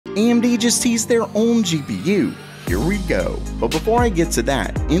AMD just teased their own GPU. Here we go. But before I get to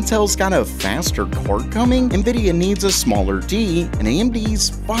that, Intel's got a faster card coming, Nvidia needs a smaller D, and AMD's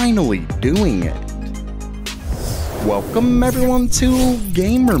finally doing it. Welcome everyone to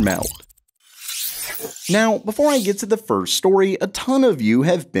Gamer Melt. Now, before I get to the first story, a ton of you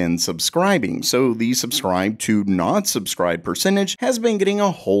have been subscribing, so the subscribe to not subscribe percentage has been getting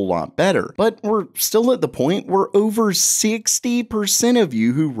a whole lot better. But we're still at the point where over 60% of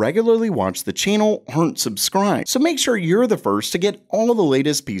you who regularly watch the channel aren't subscribed. So make sure you're the first to get all the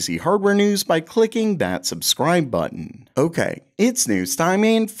latest PC hardware news by clicking that subscribe button. Okay, it's news time,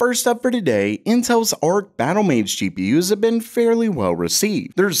 and first up for today, Intel's Arc Battlemage GPUs have been fairly well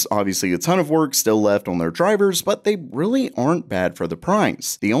received. There's obviously a ton of work still left on their drivers, but they really aren't bad for the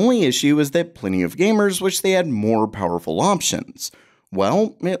price. The only issue is that plenty of gamers wish they had more powerful options.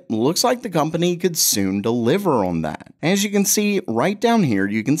 Well, it looks like the company could soon deliver on that. As you can see right down here,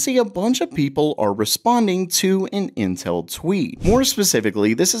 you can see a bunch of people are responding to an Intel tweet. More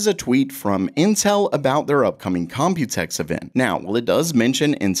specifically, this is a tweet from Intel about their upcoming Computex event. Now, while it does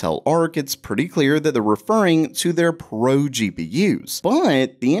mention Intel Arc, it's pretty clear that they're referring to their Pro GPUs.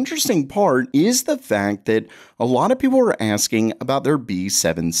 But the interesting part is the fact that a lot of people are asking about their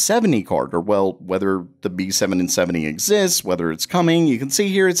B770 card, or well, whether the B770 exists, whether it's coming. You can see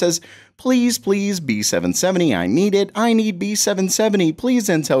here it says, please, B770, I need it. I need B770. Please,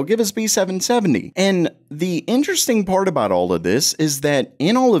 Intel, give us B770. And the interesting part about all of this is that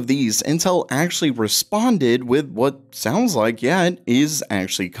in all of these, Intel actually responded with what sounds like, yeah, it is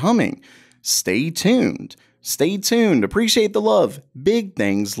actually coming. Stay tuned. Stay tuned. Appreciate the love. Big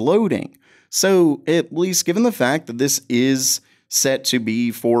things loading. So, at least given the fact that this is set to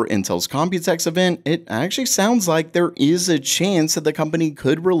be for Intel's Computex event, it actually sounds like there is a chance that the company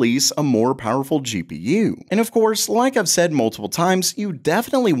could release a more powerful GPU. And of course, like I've said multiple times, you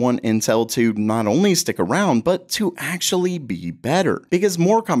definitely want Intel to not only stick around, but to actually be better. Because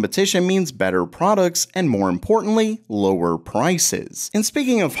more competition means better products, and more importantly, lower prices. And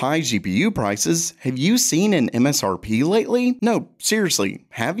speaking of high GPU prices, have you seen an MSRP lately? No, seriously,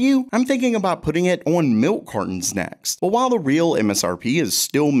 have you? I'm thinking about putting it on milk cartons next. But while the real MSRP is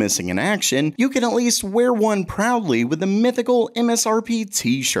still missing in action, you can at least wear one proudly with the mythical MSRP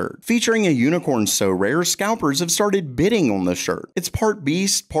t-shirt. Featuring a unicorn so rare, scalpers have started bidding on the shirt. It's part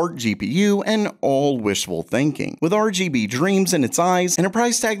beast, part GPU, and all wishful thinking. With RGB dreams in its eyes, and a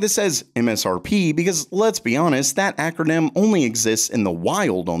price tag that says MSRP because, let's be honest, that acronym only exists in the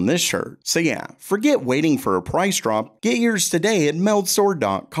wild on this shirt. So yeah, forget waiting for a price drop, get yours today at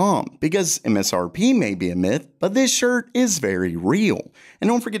meldstore.com, because MSRP may be a myth, but this shirt is very real. And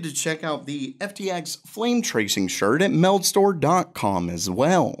don't forget to check out the FTX flame tracing shirt at meldstore.com as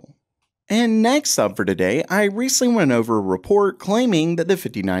well. And next up for today, I recently went over a report claiming that the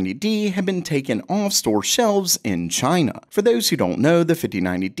 5090D had been taken off store shelves in China. For those who don't know, the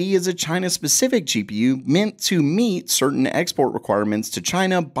 5090D is a China-specific GPU meant to meet certain export requirements to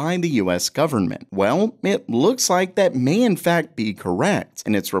China by the US government. Well, it looks like that may in fact be correct,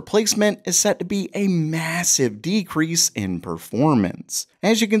 and its replacement is set to be a massive decrease in performance.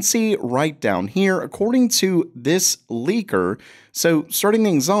 As you can see right down here, according to this leaker, so starting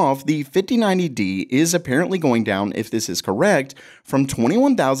things off, the 5090D is apparently going down, if this is correct, from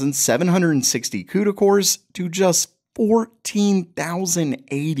 21,760 CUDA cores to just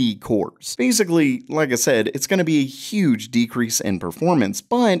 14,080 cores. Basically, like I said, it's going to be a huge decrease in performance,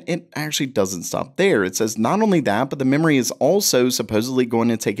 but it actually doesn't stop there. It says not only that, but the memory is also supposedly going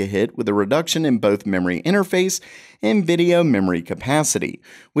to take a hit with a reduction in both memory interface and video memory capacity.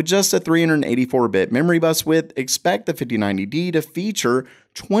 With just a 384-bit memory bus width, expect the 5090D to feature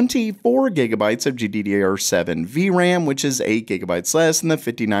 24 gigabytes of GDDR7 VRAM, which is 8 gigabytes less than the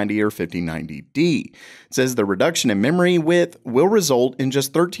 5090 or 5090D. It says the reduction in memory width will result in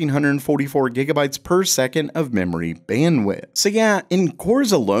just 1,344 gigabytes per second of memory bandwidth. So yeah, in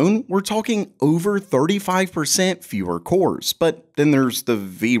cores alone, we're talking over 35% fewer cores, but then there's the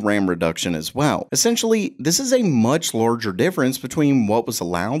VRAM reduction as well. Essentially, this is a much larger difference between what was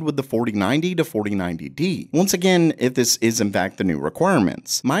allowed with the 4090 to 4090D. Once again, if this is in fact the new requirements.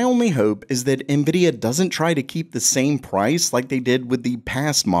 My only hope is that Nvidia doesn't try to keep the same price like they did with the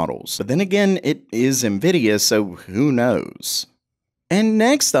past models. But then again, it is Nvidia, so who knows? And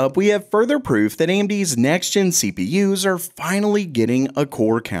next up, we have further proof that AMD's next-gen CPUs are finally getting a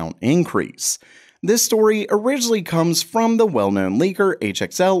core count increase. This story originally comes from the well-known leaker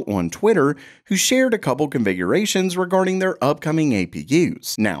HXL on Twitter, who shared a couple configurations regarding their upcoming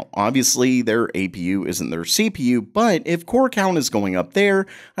APUs. Now, obviously their APU isn't their CPU, but if core count is going up there,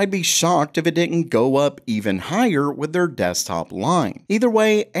 I'd be shocked if it didn't go up even higher with their desktop line. Either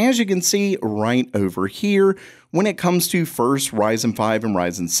way, as you can see right over here, when it comes to first Ryzen 5 and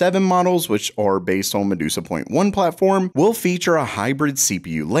Ryzen 7 models, which are based on Medusa Point 1 platform, will feature a hybrid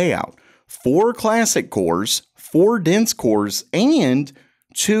CPU layout, 4 classic cores, 4 dense cores, and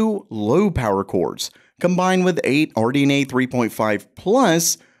 2 low power cores, combined with 8 RDNA 3.5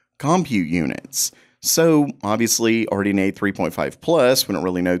 plus compute units. So obviously RDNA 3.5 plus, we don't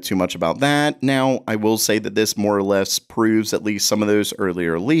really know too much about that. Now, I will say that this more or less proves at least some of those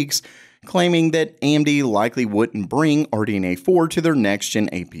earlier leaks, claiming that AMD likely wouldn't bring RDNA 4 to their next-gen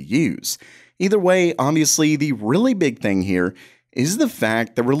APUs. Either way, obviously, the really big thing here is the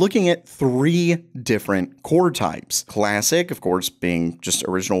fact that we're looking at 3 different core types. Classic, of course, being just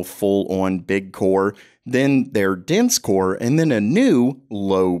original full-on big core, then their dense core, and then a new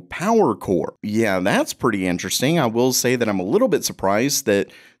low power core. Yeah, that's pretty interesting. I will say that I'm a little bit surprised that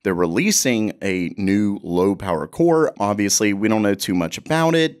they're releasing a new low power core. Obviously, we don't know too much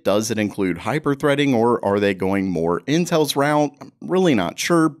about it. Does it include hyper-threading, or are they going more Intel's route? I'm really not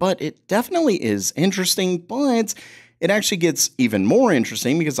sure, but it definitely is interesting. But it actually gets even more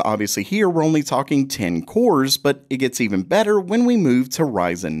interesting because obviously here we're only talking 10 cores, but it gets even better when we move to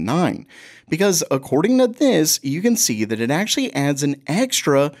Ryzen 9. Because according to this, you can see that it actually adds an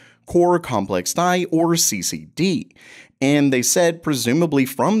extra core complex die, or CCD. And they said presumably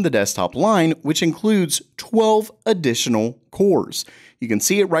from the desktop line, which includes 12 additional cores. You can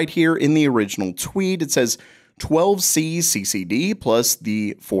see it right here in the original tweet. It says 12C CCD plus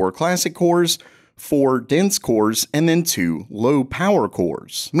the 4 classic cores, 4 dense cores, and then 2 low power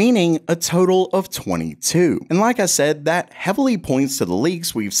cores, meaning a total of 22. And like I said, that heavily points to the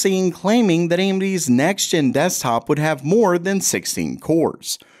leaks we've seen claiming that AMD's next-gen desktop would have more than 16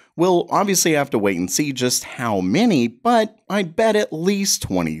 cores. We'll obviously have to wait and see just how many, but I'd bet at least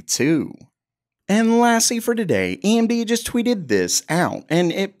 22. And lastly for today, AMD just tweeted this out,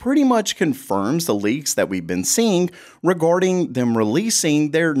 and it pretty much confirms the leaks that we've been seeing regarding them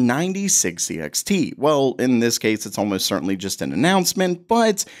releasing their 9060 XT. Well, in this case, it's almost certainly just an announcement,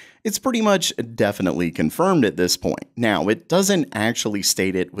 but it's pretty much definitely confirmed at this point. Now, it doesn't actually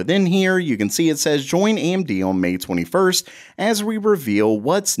state it within here. You can see it says join AMD on May 21st as we reveal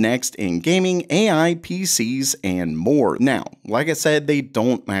what's next in gaming, AI, PCs, and more. Now, like I said, they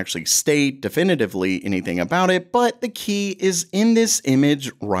don't actually state definitively anything about it, but the key is in this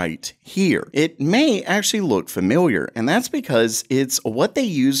image right here. It may actually look familiar, and that's because it's what they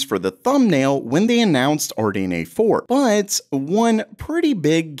used for the thumbnail when they announced RDNA 4, but one pretty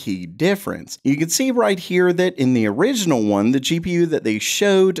big key difference. You can see right here that in the original one, the GPU that they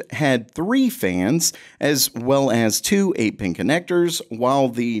showed had 3 fans as well as 2 8-pin connectors, while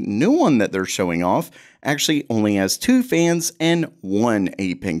the new one that they're showing off actually only has 2 fans and 1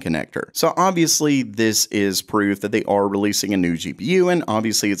 8-pin connector. So obviously this is proof that they are releasing a new GPU, and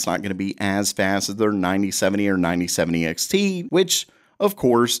obviously it's not going to be as fast as their 9070 or 9070 XT, which of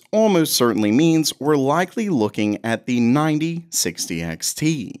course almost certainly means we're likely looking at the 9060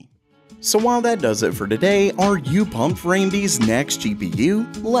 XT. So while that does it for today, are you pumped for AMD's next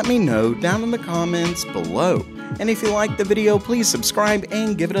GPU? Let me know down in the comments below. And if you liked the video, please subscribe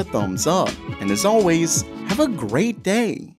and give it a thumbs up. And as always, have a great day.